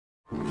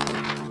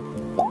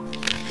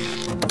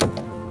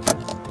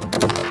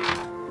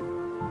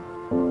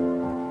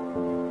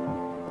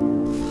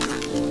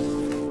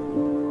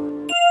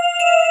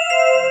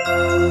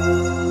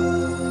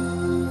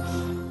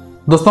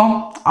दोस्तों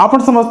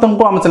आपण समस्त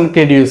को आम चैनल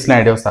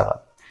क्रिएटिवक्लास स्वागत।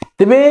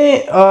 तेबे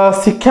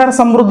शिक्षार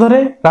समृद्ध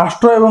रे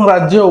राष्ट्र एवं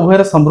राज्य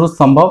उभय समृद्ध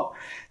संभव।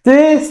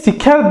 ते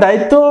शिक्षार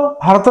दायित्व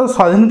भारत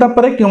स्वाधीनता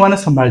पर क्यों माने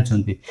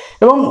संभाळिछंती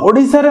एवं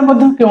ओडिसा रे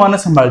मध्ये क्यों माने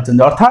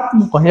संभाळिछंती, अर्थात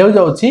मु कहया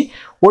जाउची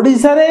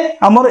ओडिसा रे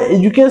हमर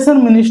एजुकेशन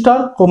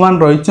मिनिस्टर कोमान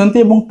रहिछंती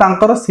एवं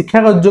तांकर शिक्षा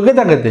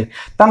योग्यता केते,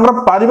 तांकर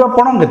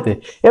पारिबापण केते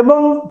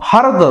एवं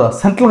भारत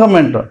सेंट्रल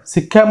गवर्नमेंट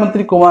शिक्षा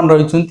मंत्री कोमान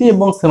रहिछंती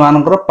एवं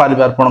सेमानकर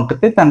पारिबापण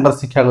केते, तांकर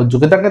शिक्षा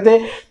योग्यता केते,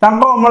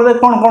 तांको हमर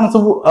कोन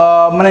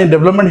सब माने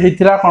डेवलपमेंट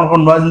हेतिरा,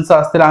 कोन नवा जिंस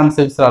आस्तिरा, हम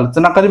से विषय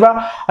आलोचना करबा।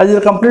 आज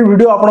कंप्लीट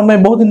वीडियो आपण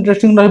में बहुत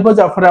इंटरेस्टिंग रहबो,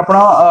 जाफरे आपण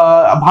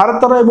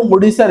भारत एवं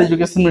ओडिसा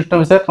एजुकेशन मिनिस्टर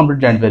विषय कंप्लीट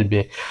जानि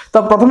परबे।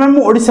 तो प्रथमे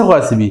हम ओडिसा को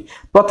आसीबी।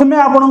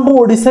 प्रथमे आपण को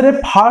ओडिसा रे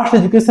फास्ट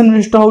एजुकेशन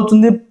मिनिस्टर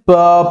होचुंदी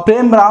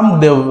प्रेम राम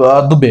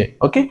दुबे।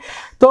 ओके,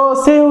 तो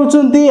से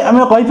होचुंदी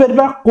हमें कहि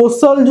परबा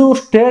कौशल जो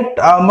स्टेट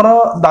हमर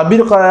दाबी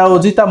करा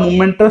होची ता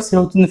मूवमेंट से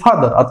होचुंदी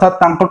फादर, अर्थात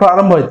तांको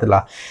आरंभ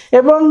होइतला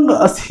एवं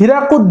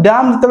हिराकुद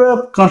डैम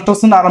जब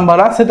कंस्ट्रक्शन आरंभ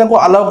होला सेटा को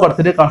अलाउ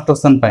करथिले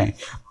कंस्ट्रक्शन पई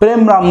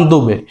प्रेम राम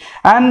दुबे।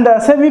 एंड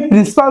से भी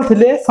प्रिंसिपल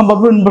थिले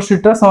Sambalpur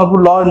university,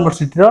 Sambalpur law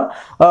university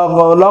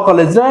law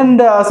college रे।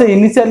 एंड से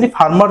इनिशियली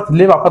फार्मर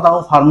थिले, बापा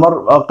ताको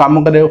फार्मर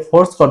काम करे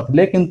फोर्स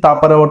करथिले, किंतु ता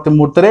परवर्ती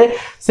मुहूर्त रे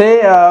से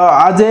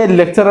आज ए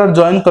लेक्चरर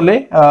जॉइन कले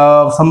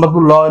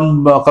संबलपुर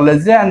लॉ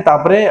कॉलेज रे। एंड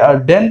तापरे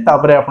देन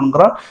तापरे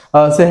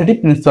आपनकर से हेडी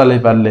प्रिंसिपल हे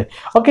पारले।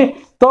 ओके,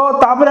 तो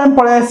तापरे हम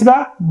पळे आसीबा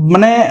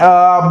माने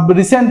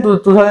रिसेंट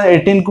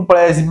 2018 को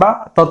पळे आसीबा।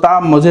 तो ता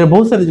मजे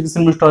बहुत सारे एजुकेशन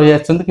मिनिस्टर होय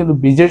आछन, किंतु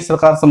बीजेपी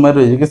सरकार समय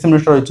रे एजुकेशन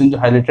मिनिस्टर होय जो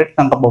हाइलाइटेड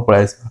तांका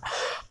पळे आसीबा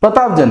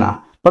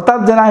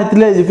प्रताप जेना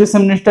हेतिले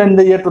education minister in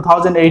the year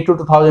 2008 to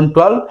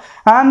 2012।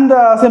 And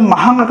से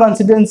महांगा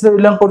कॉन्स्टिट्यूएंसी रे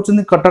बिलोंग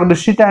करछन कटक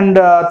डिस्ट्रिक्ट। एंड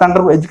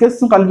तांकर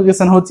एजुकेशन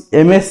क्वालिफिकेशन होची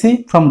MSc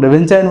from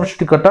Ravenshaw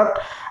university Cuttack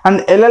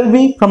and LLB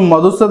from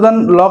Madhusudan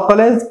Law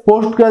College,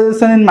 post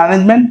graduation in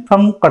management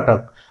from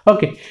Katak।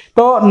 Okay,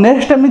 तो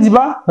next हम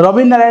जिबा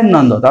रवि नारायण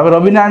नंद। ताबे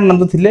रवि नारायण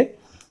नंद थिले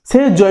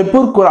से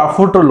जयपुर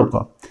कोरापुट लोक।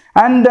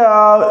 एंड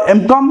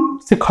एमकॉम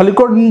से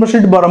Khallikote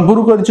university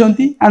Barhampur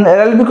करछंती and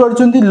LLB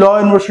करछंती law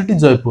university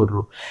Jaipur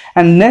row.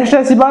 And next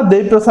आसीबा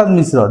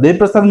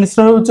Devprasad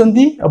Mishra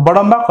होचंती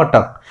बडंबा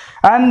Cuttack.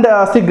 And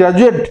से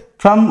graduate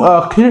from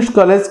Christ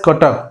college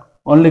Cuttack,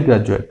 only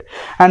graduate.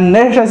 And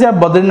next आसीबा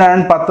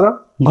Badrinarayan पात्र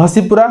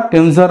घसीपुरा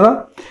केउंझर।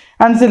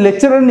 एंड से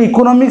लेक्चरर इन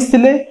इकोनॉमिक्स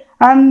थिले।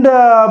 And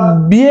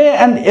BA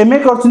and MA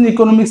करछन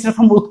economics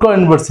from Utkal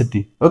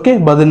university. Okay,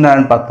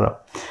 Badrinarayan पात्र।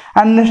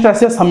 And next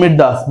आसे समीर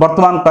दास,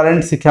 वर्तमान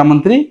current शिक्षा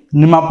मंत्री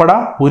Nimapada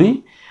Puri.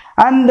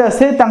 And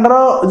से तांगर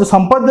जो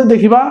संपत्ति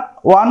देखिबा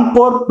 1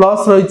 crore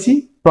प्लस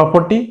रहिछि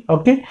property.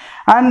 Okay,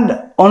 and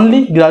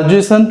only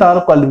graduation तार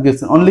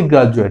क्वालिफिकेशन ओनली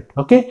ग्रेजुएट।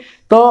 ओके,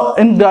 तो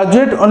इन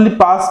ग्रेजुएट ओनली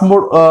पास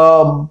मोड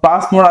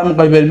हम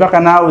कहि परबा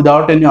काना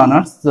विदाउट एनी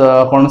ऑनर्स,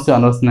 कोनसी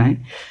ऑनर्स नहीं।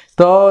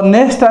 तो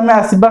नेक्स्ट आमे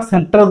आसीबा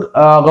सेंट्रल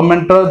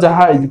गवर्नमेंट रो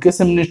जहा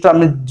एजुकेशन मिनिस्टर,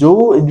 आमे जो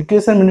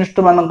एजुकेशन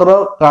मिनिस्टर मानकर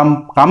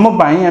काम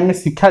पई आमे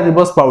शिक्षा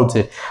दिवस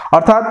पाउछे,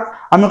 अर्थात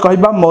आमे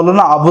कहिबा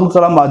मौलाना अबुल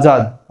कलाम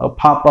आजाद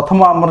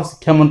प्रथम हमर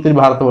शिक्षा मंत्री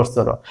भारत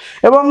वर्षर।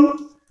 एवं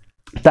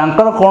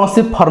तांकर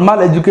कोनसी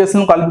फॉर्मल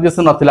एजुकेशन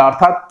क्वालिफिकेशन नथिला,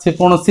 अर्थात से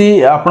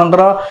कोनसी आपनकर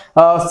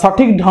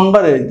सठिक ढंग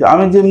रे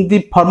आमे जेमती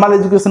फॉर्मल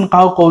एजुकेशन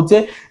काहो कहूचे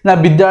ना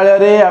विद्यालय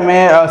रे आमे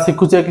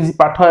सिखुचे किछि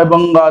पाठ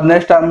एवं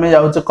नेक्स्ट आमे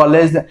जाउचे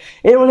कॉलेज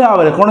ए भली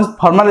भाबरे कोनसी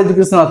फॉर्मल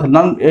एजुकेशन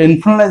नथिला।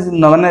 इन्फ्लुएंस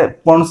माने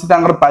कोनसी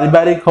तांकर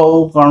पारिवारिक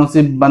हो,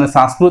 कोनसी माने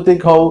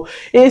सांस्कृतिक हो,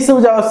 ए सब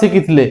जाव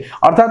सिखिथिले,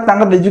 अर्थात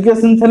तांकर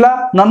एजुकेशन थिला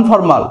नॉन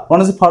फॉर्मल,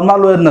 कोनसी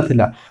फॉर्मल वे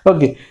नथिला।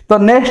 ओके, तो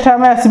नेक्स्ट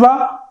आमे आसीबा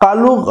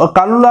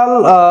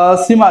कालूलाल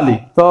सिमाली।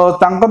 तो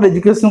तांकर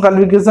education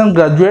qualification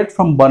graduate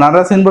from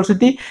Banaras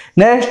university.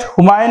 Next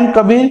Humayun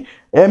Kabir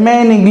MA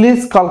in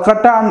English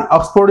Calcutta and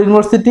Oxford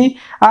University।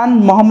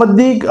 and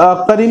मोहम्मदी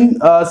करीम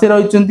से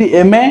रहिचंती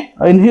MA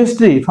in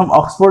History from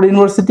Oxford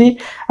University।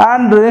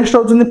 and next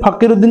होचंती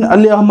Fakhruddin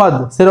Ali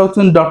Ahmad से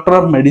रहिचंती doctor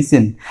of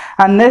medicine.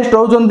 and next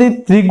होचंती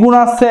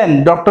त्रिगुणा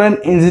Sen doctor in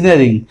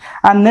engineering.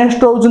 and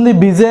next होचंती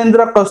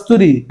Vijendra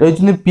Kasturi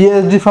रहिचंती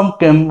PhD from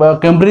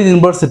Cambridge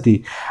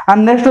university.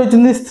 and next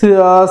होचंती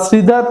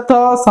Shridatt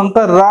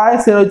Shankar Rai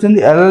से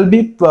रहिचंती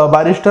LLB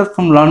barrister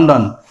from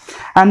London.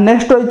 and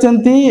next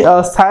होइचंती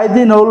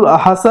साइदीन ul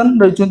Hasan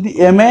रहिचंती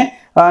MA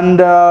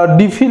and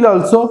DPhil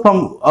also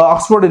from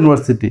Oxford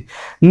University।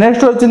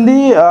 next होइचंती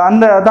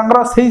and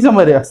तांकर सही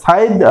समय रे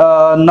Said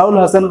नौल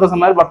Hasan का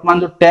समय वर्तमान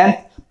जो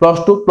 10th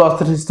 +2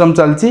 +3 system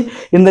चलची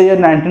in the year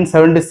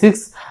 1976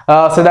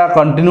 सेडा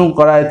continue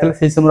करायथिला,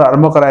 से समय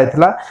आरंभ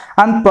करायथिला।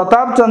 And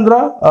Pratap Chandra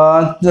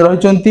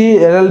रहिचंती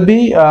LLB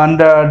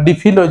and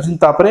DPhil रहिचंती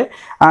तापरे।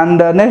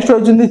 एंड नेक्स्ट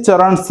रहिचंती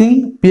चरण Singh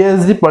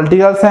PhD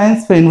political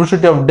science from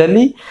university of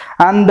Delhi.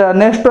 And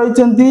next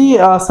रहिचंती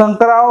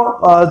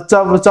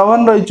Shankarrao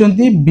Chauhan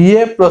रहिचंती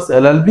BA +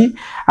 LLB।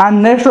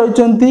 And next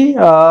रहिचंती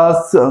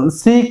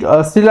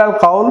Shrilal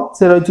Kaul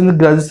से रहिचंती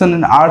graduation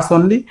in arts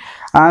only.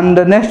 And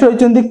next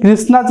रहिचंती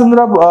Krishna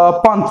चंद्र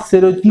पंत से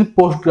रहिचंती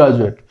पोस्ट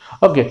ग्रेजुएट।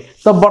 ओके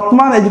तो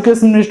वर्तमान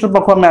education minister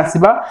पाखु आम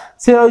आसवा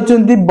से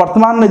रही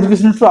वर्तमान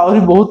एजुकेशन मिनिस्टर आहरी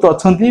बहुत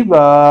अच्छा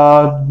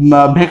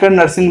भेकट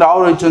नरसिंह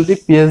राव रही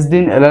PhD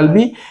in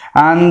LLB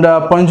and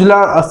पंजुला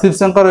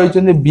Shivshankar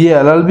रही BA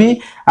LLB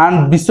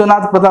and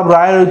Vishwanath Pratap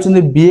राय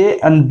रही BA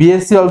and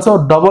BSc also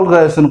double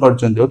graduation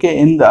कर ओके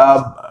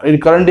इन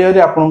करंट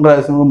ईयर आप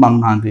ग्रेजुएशन को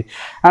मांगना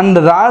एंड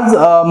राज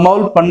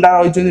मौल पंडा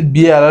रही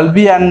BA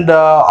LLB and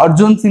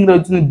Arjun Singh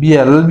रही बीए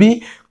एलएलबी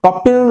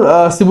कपिल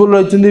सिबुल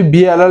रही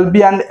B LLB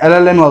and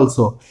LLM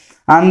also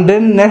and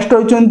then next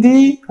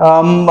रही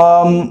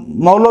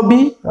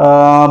मौलवी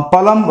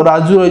पलम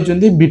राजू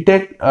रही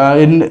BTech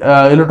in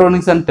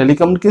electronics and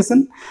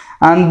telecommunication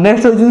and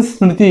next रही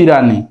स्मृति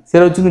ईरानी से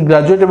रही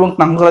ग्रेजुएट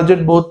और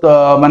ग्रेजुएट बहुत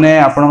माने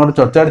आपनकर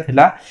चर्चा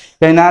थिला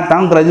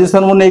कहीं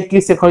ग्रेजुएशन को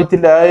लेकिन से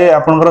कहते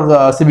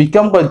आपनकर से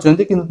बिकम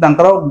करछन्ती किंतु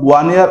तांकर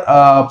 1 ईयर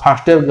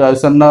फर्स्ट ईयर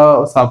ग्रेजुएशन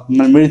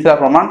मिलता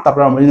प्रमाण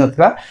तापर मिल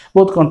नथिला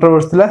बहुत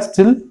कंट्रोवर्सी थिला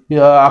still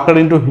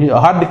according to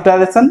her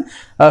declaration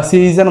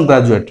she is an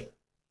graduate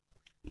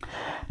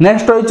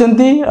next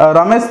रही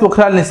रमेश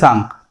पोखरियाल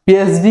निशंक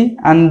पीएचडी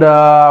एंड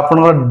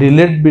आपनकर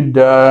डिलेट भी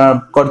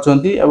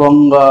करछन्ती एवं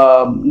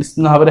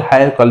निश्चित भाव में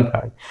हायर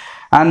क्वालिफाइड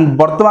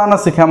एंड वर्तमान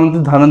शिक्षा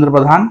मंत्री Dharmendra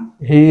Pradhan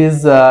he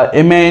is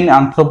MA in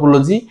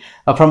anthropology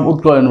from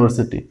Utkal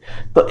university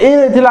तो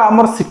ये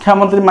आमर शिक्षा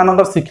मंत्री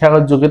मानकर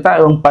शिक्षागत योग्यता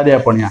एवं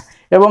पारियापणिया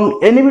एवं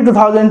एनईपी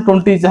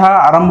 2020 जहाँ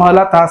आरंभ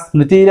होला ता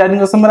स्मृति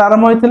ईरानी समय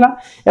आरंभ होता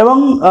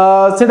एवं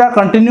सेटा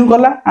कंटिन्यू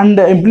कला एंड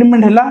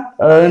इम्प्लीमेंट हैला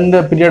in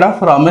the period of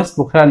Ramesh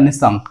Pokhriyal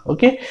Nishank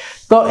okay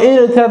तो ये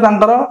रही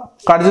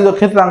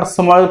कार्यदक्षता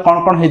समय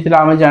कौन कौन होता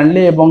आम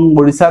जानले एवं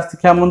ओडिशा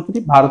शिक्षा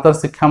मंत्री भारत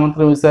शिक्षा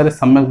मंत्री विषय में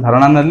सम्यक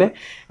धारणा नेले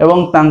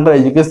एवं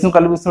एजुकेशन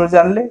क्वालिफिकेशन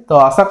जानले तो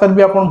आशा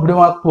करी आप वीडियो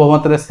बहुत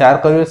मात्रा शेयर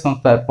करेंगे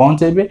संस्था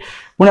पहुंचे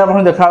पुणी आप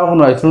देखा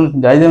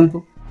जाई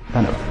दिंतु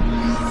धन्यवाद।